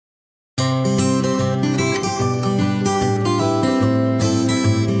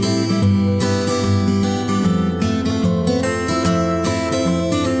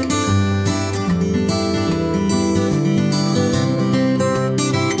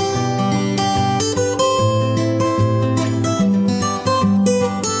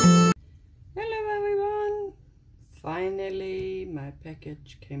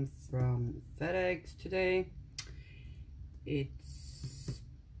package came from FedEx today. It's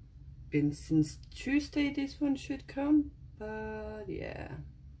been since Tuesday this one should come, but yeah,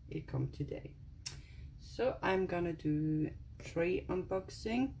 it come today. So I'm gonna do tray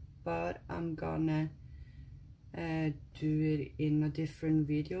unboxing, but I'm gonna do it in a different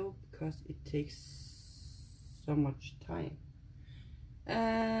video because it takes so much time.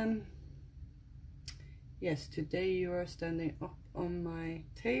 Yes, today you are standing up on my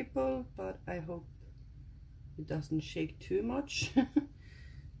table, but I hope it doesn't shake too much.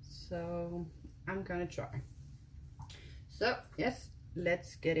 So I'm gonna try. So yes,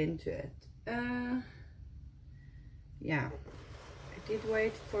 let's get into it. Yeah, I did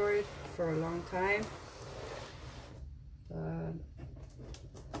wait for it for a long time, but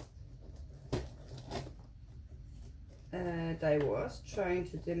I was trying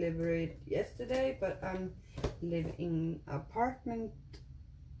to deliver it yesterday, but I'm living in an apartment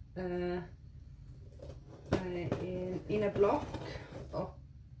in a block up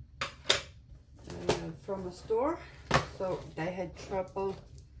from a store, so they had trouble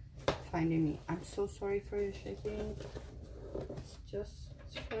finding me. I'm so sorry for you shaking. It's just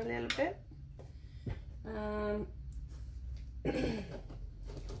for a little bit.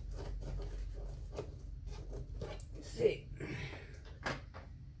 See,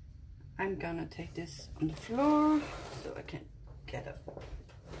 I'm gonna take this on the floor so I can get it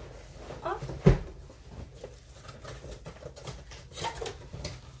up.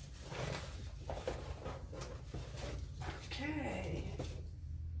 Okay.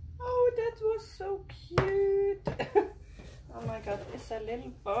 Oh, that was so cute. Oh my god, it's a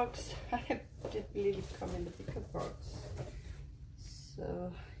little box. I did believe it come in the bigger box.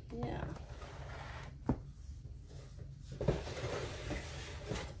 So yeah.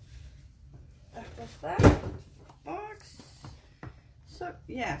 That was that box. So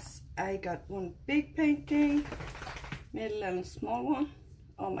yes, I got one big painting, middle and small one.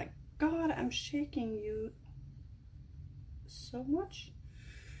 Oh my god, I'm shaking you so much.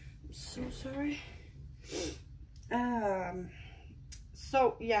 I'm so sorry.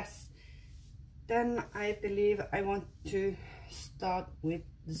 So yes, then I believe I want to start with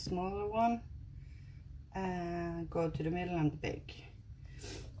the smaller one and go to the middle and the big.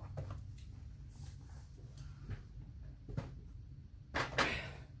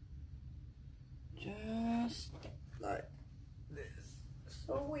 Just like this.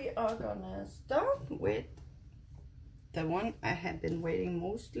 So we are gonna start with the one I have been waiting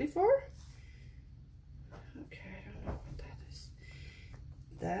mostly for. Okay, I don't know what that is.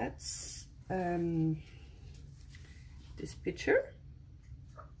 That's this picture.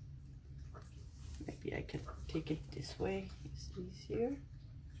 Maybe I can take it this way, it's easier.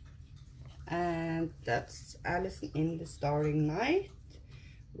 And that's Alice in the Starry Night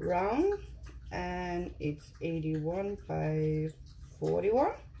round, and it's 81 by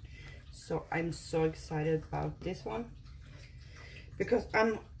 41. So I'm so excited about this one because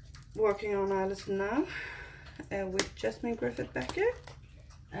I'm working on Alice now with Jasmine Griffith Beckett,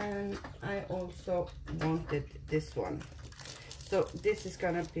 and I also wanted this one. So this is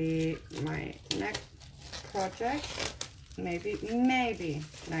gonna be my next project, maybe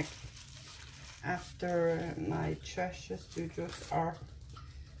next after my Treasure Studios art.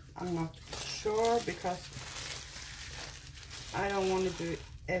 I'm not sure because I don't want to do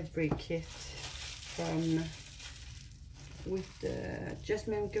every kit from with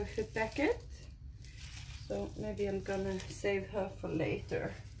Jasmine Griffith Beckett, so maybe I'm gonna save her for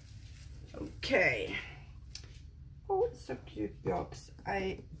later. Okay. Oh, it's a cute box.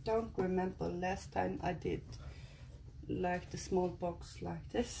 I don't remember last time I did like the small box like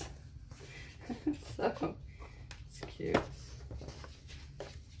this. So it's cute.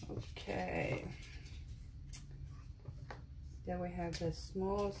 Okay. Then we have the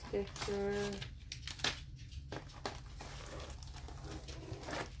small sticker.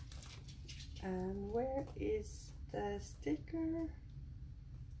 And where is the sticker?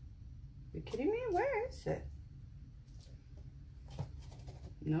 You kidding me? Where is it?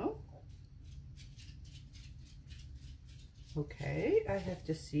 No? Okay, I have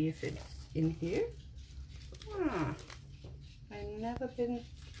to see if it's in here. Ah, I've never been.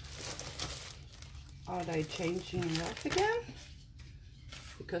 Are they changing it up again?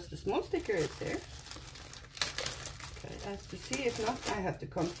 Because the small sticker is there. Okay, I have to see. If not, I have to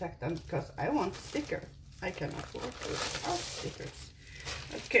contact them because I want a sticker. I cannot work without stickers.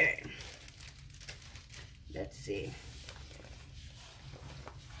 Okay, let's see.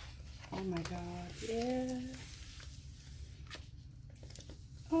 Oh my god, yeah.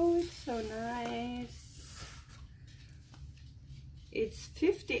 Oh, it's so nice. It's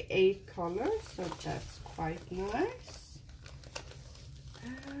 58 colors, so that's quite nice.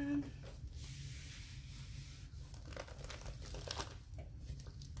 And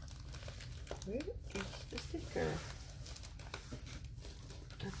where is the sticker?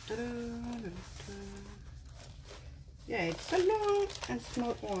 Yeah, it's a long and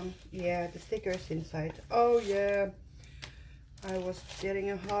small one. Yeah, the sticker is inside. Oh yeah, I was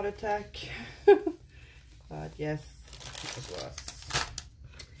getting a heart attack. But yes, it was.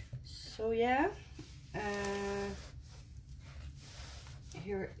 So yeah,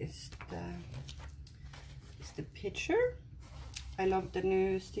 here is the picture. I love the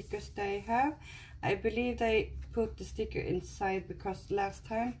new stickers they have. I believe they put the sticker inside because last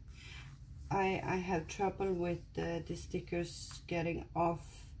time I had trouble with the stickers getting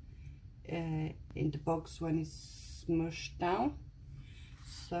off in the box when it's smushed down.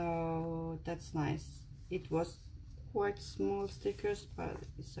 So that's nice. It was quite small stickers, but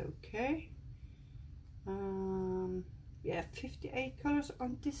it's okay. Yeah, 58 colors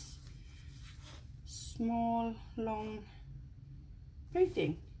on this small long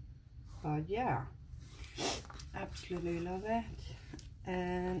painting. But yeah, absolutely love it.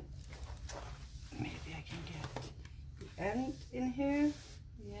 And maybe I can get the end in here.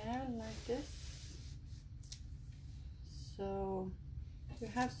 Yeah, like this. So we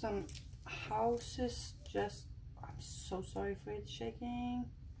have some houses. Just, I'm so sorry for it shaking.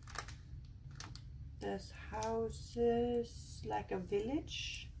 There's houses like a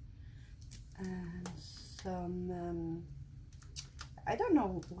village and some I don't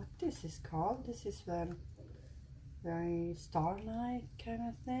know what this is called. This is very starlight kind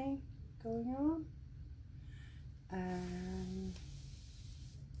of thing going on. And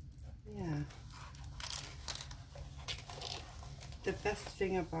yeah, the best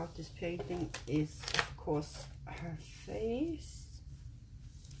thing about this painting is of course her face.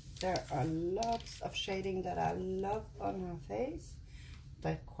 There are lots of shading that I love on her face.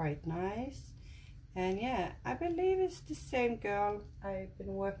 That's quite nice. And yeah, I believe it's the same girl I've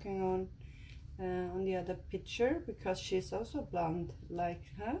been working on the other picture, because she's also blonde like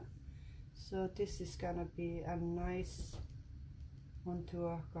her. So this is gonna be a nice one to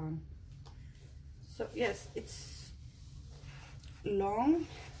work on. So yes, it's long,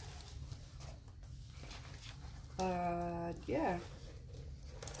 but yeah,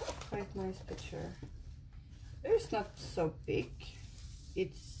 quite nice picture. It's not so big.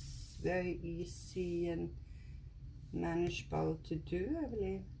 It's very easy and manageable to do, I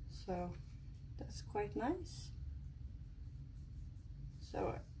believe. So that's quite nice.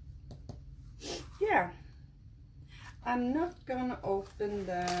 So yeah, I'm not gonna open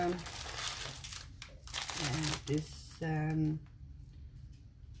the this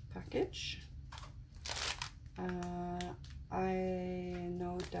package. I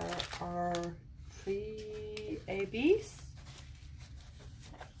know there are 3 ABs.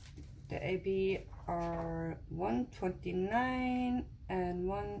 The AB are 129 and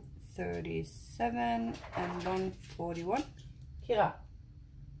 137 and 141. Kira.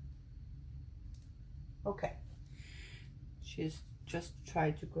 Okay. She's just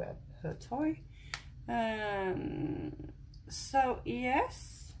tried to grab her toy. So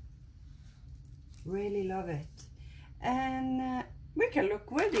yes, really love it. And we can look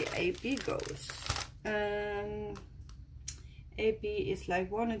where the AB goes. AB is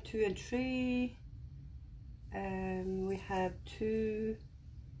like 1 and 2 and 3, and we have 2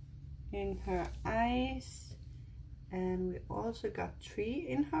 in her eyes, and we also got 3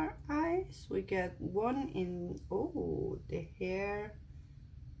 in her eyes. We get 1 in, oh, the hair.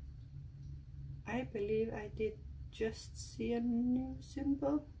 I believe I did just see a new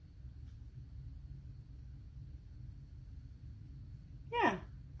symbol. Yeah,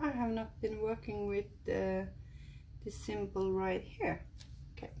 I have not been working with the symbol right here.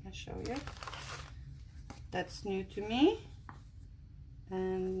 Okay, I'll show you. That's new to me,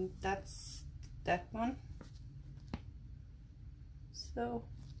 and that's that one. So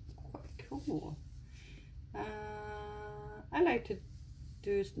quite cool. I like to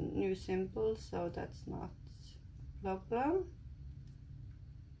do new symbols, so that's not a problem.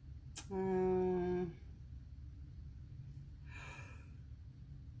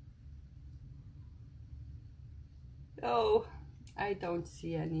 Oh, I don't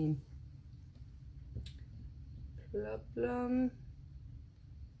see any problem.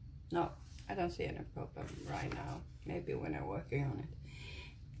 No, I don't see any problem right now. Maybe when I'm working on it.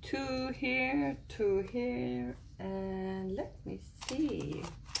 2 here, 2 here, and let me see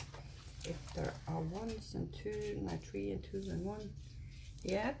if there are 1s and 2, no, 3 and 2 and 1.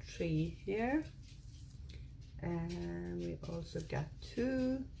 Yeah, 3 here, and we also got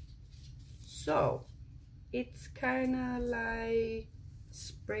 2. So it's kind of like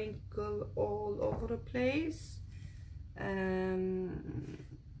sprinkle all over the place.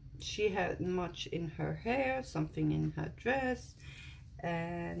 She had much in her hair, something in her dress,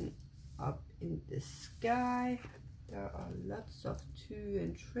 and up in the sky there are lots of 2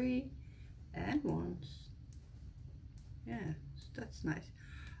 and 3 and 1s. Yeah, so that's nice.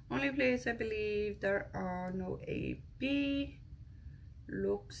 Only place I believe there are no A, B.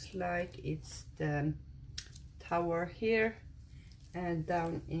 Looks like it's the tower here and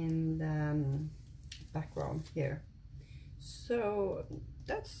down in the background here. So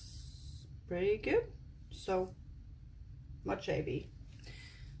that's pretty good. So much AB.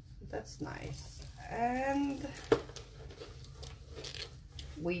 That's nice. And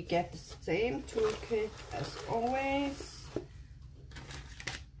we get the same toolkit as always.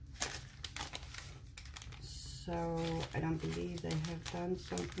 So I don't believe they have done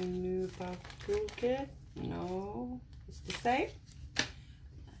something new about the toolkit. No, it's the same.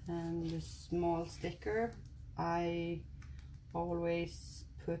 And the small sticker, I always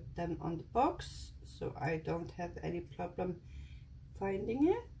put them on the box, so I don't have any problem finding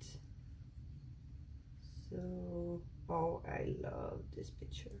it. So, oh, I love this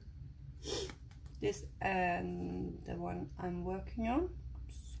picture. This and the one I'm working on. I'm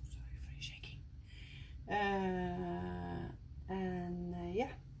so sorry for the shaking.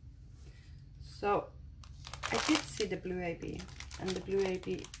 Yeah, so I did see the blue AB, and the blue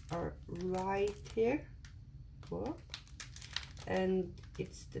AB are right here. Whoa. And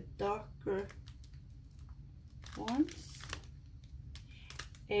it's the darker ones.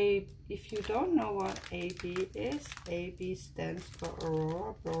 If you don't know what AB is, AB stands for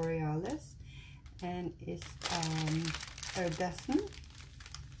Aurora Borealis and is iridescent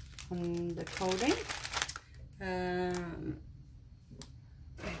on the coating. I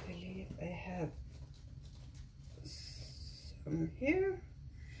believe I have some here.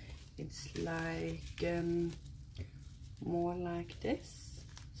 It's like more like this,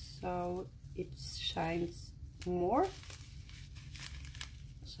 so it shines more,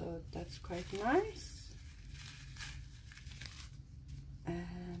 so that's quite nice.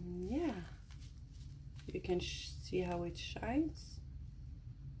 And yeah, you can see how it shines.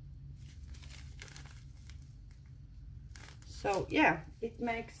 So yeah, it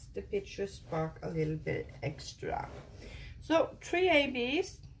makes the picture spark a little bit extra. So 3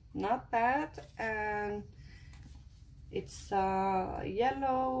 ABs, not bad, and it's a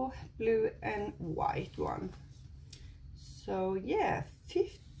yellow, blue and white one. So yeah,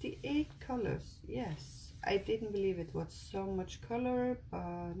 58 colors. Yes, I didn't believe it was so much color,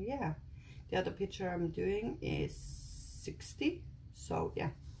 but yeah, the other picture I'm doing is 60, so yeah,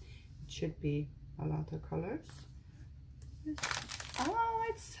 it should be a lot of colors. Oh,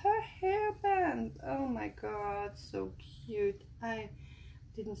 it's her hairband. Oh my god, so cute. I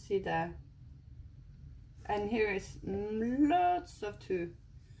didn't see that. And here is lots of 2.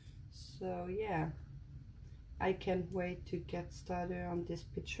 So yeah, I can't wait to get started on this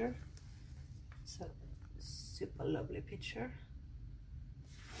picture. It's a super lovely picture.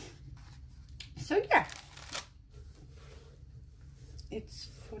 So yeah, it's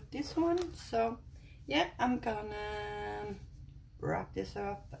for this one. So yeah, I'm gonna wrap this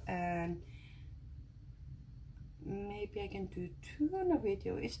up, and maybe I can do 2 on a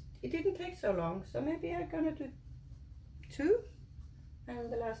video. It didn't take so long, so maybe I'm gonna do 2,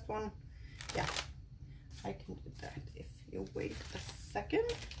 and the last one, yeah, I can do that if you wait a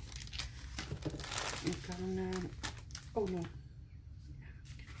second. I'm gonna, oh no,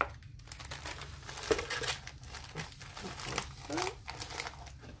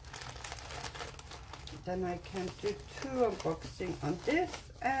 then I can do 2 unboxing on this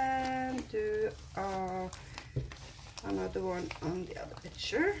and do another one on the other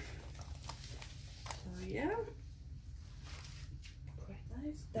picture. So yeah, quite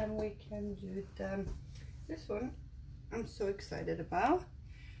nice. Then we can do this one I'm so excited about.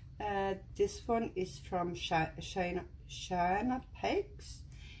 This one is from China Pegs.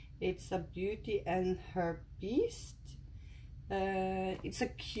 It's a Beauty and Her Beast. It's a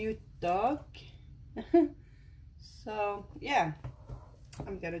cute dog. So yeah,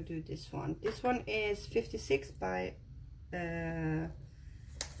 I'm gonna do this one. This one is 56 by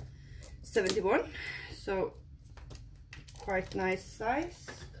 71, so quite nice size,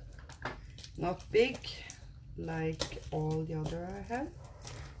 not big like all the other I have.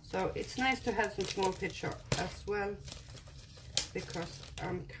 So it's nice to have some small picture as well, because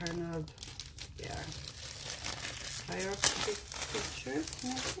I'm kind of, yeah, tired of big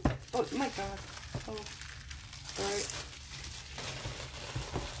pictures. Oh my god. Oh, Sorry.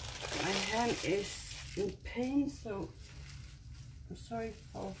 My hand is in pain, so I'm sorry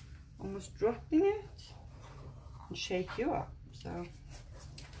for almost dropping it and shake you up. So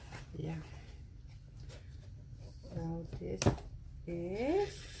yeah. So this is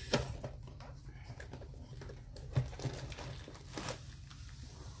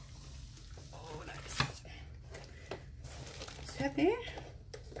heavy.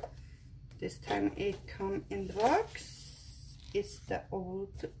 This time it come in the box. It's the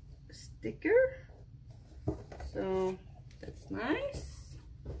old sticker, so that's nice.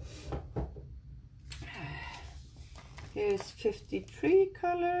 Here's 53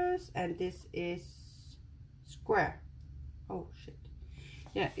 colors, and this is square. Oh shit!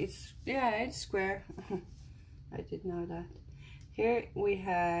 Yeah, it's square. I didn't know that. Here we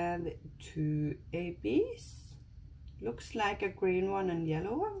have 2 ABs. Looks like a green one and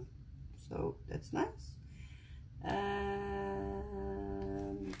yellow one, so that's nice.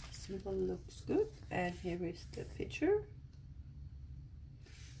 Symbol looks good, and here is the picture.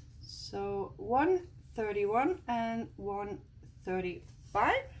 So 131 and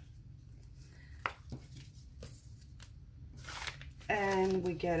 135, and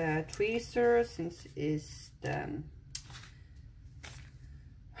we get a tweezer since it's the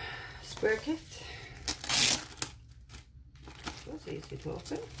square kit. It's easy to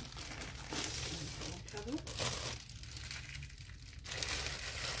open.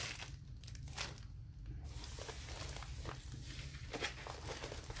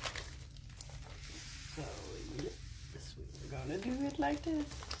 So yes, we're gonna do it like this.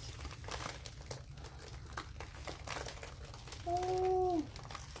 Oh,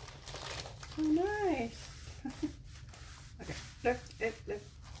 so nice. Okay, look.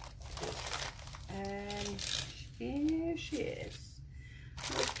 And here she is.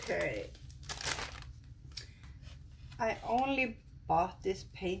 Okay, I only bought this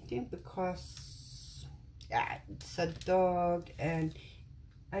painting because yeah, it's a dog, and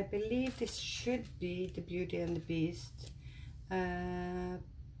I believe this should be the Beauty and the Beast,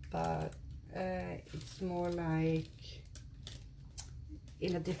 but it's more like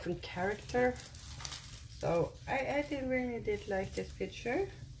in a different character. So I really did like this picture,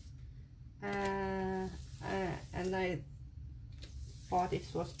 and I thought it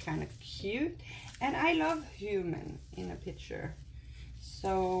was kind of cute, and I love human in a picture.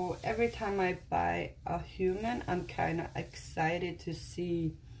 So every time I buy a human, I'm kind of excited to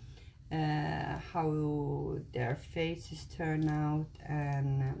see how their faces turn out,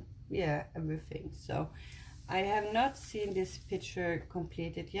 and yeah, everything. So I have not seen this picture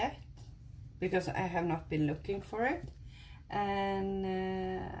completed yet because I have not been looking for it, and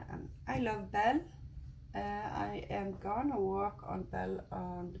I love Belle. I am gonna work on Belle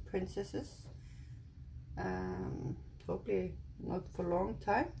on the princesses, hopefully not for a long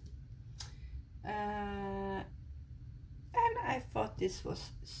time, and I thought this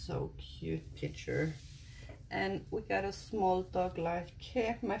was so cute picture. And we got a small dog like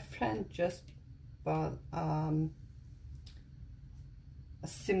here. My friend just bought a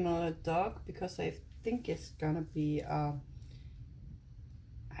similar dog because I think it's gonna be I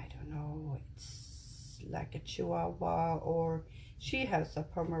don't know, it's like a Chihuahua, or she has a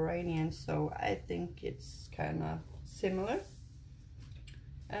Pomeranian, so I think it's kind of similar.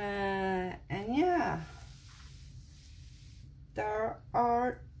 And yeah, there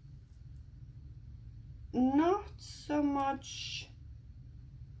are not so much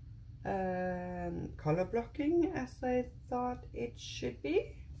color blocking as I thought it should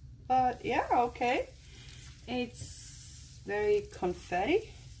be, but yeah, okay, it's very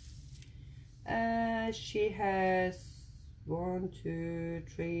confetti. She has 1, 2,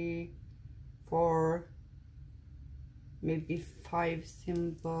 3, 4, maybe 5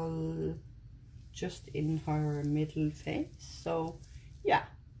 symbols just in her middle face. So yeah,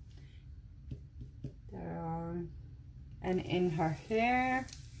 there are, and in her hair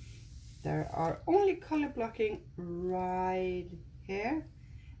there are only color blocking right here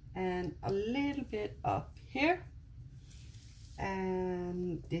and a little bit up here,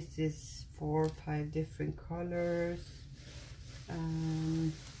 and this is 4 or 5 different colors.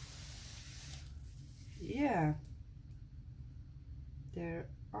 Yeah, there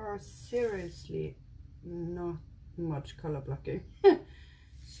are seriously not much color blocking.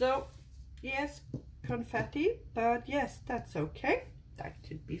 So yes, confetti, but yes, that's okay, that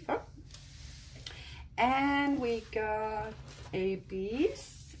could be fun. And we got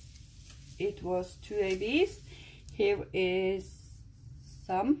ABs. It was 2 ABs. Here is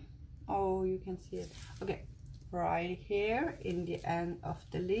some, oh, you can see it, okay, right here in the end of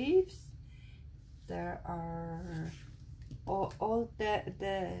the leaves there are all the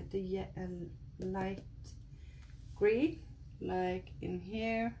light green, like in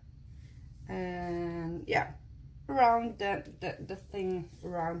here, and yeah, around the thing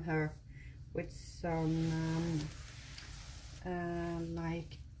around her, with some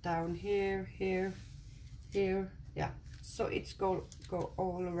like down here, here, yeah. So it's go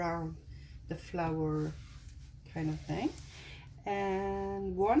all around the flower kind of thing.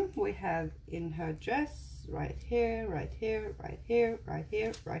 And one we have in her dress, right here, right here, right here, right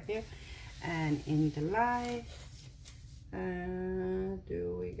here, right here, and in the light.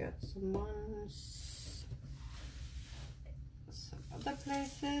 Do we got some ones? Some other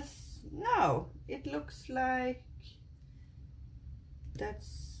places? No, it looks like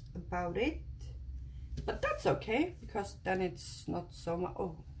that's about it. But that's okay, because then it's not so much.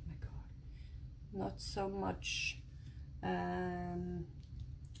 Oh my god, not so much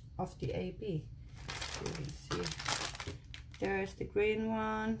of the AB. You can see there's the green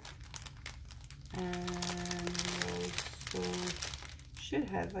one, and also should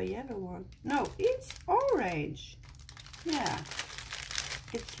have a yellow one. No, it's orange. Yeah,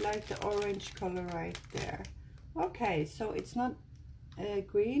 it's like the orange color right there. Okay, so it's not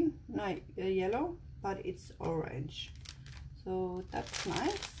green, no, yellow, but it's orange, so that's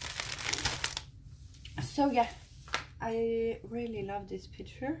nice. So yeah, I really love this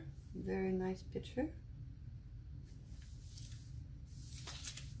picture, very nice picture.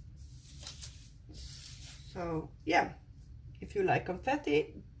 So yeah, if you like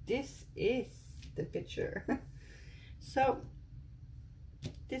confetti, this is the picture. So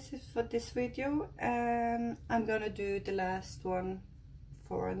this is for this video, and I'm gonna do the last one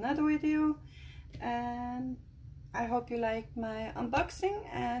for another video, and I hope you like my unboxing.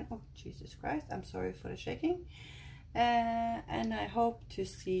 And oh Jesus Christ, I'm sorry for the shaking, and I hope to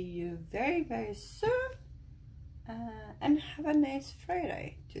see you very, very soon, and have a nice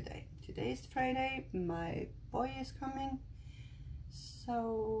Friday today. Today is Friday, my boy is coming,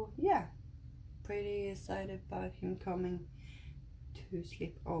 so yeah, pretty excited about him coming to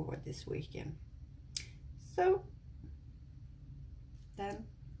sleep over this weekend. So then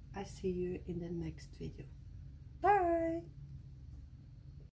I see you in the next video. Bye.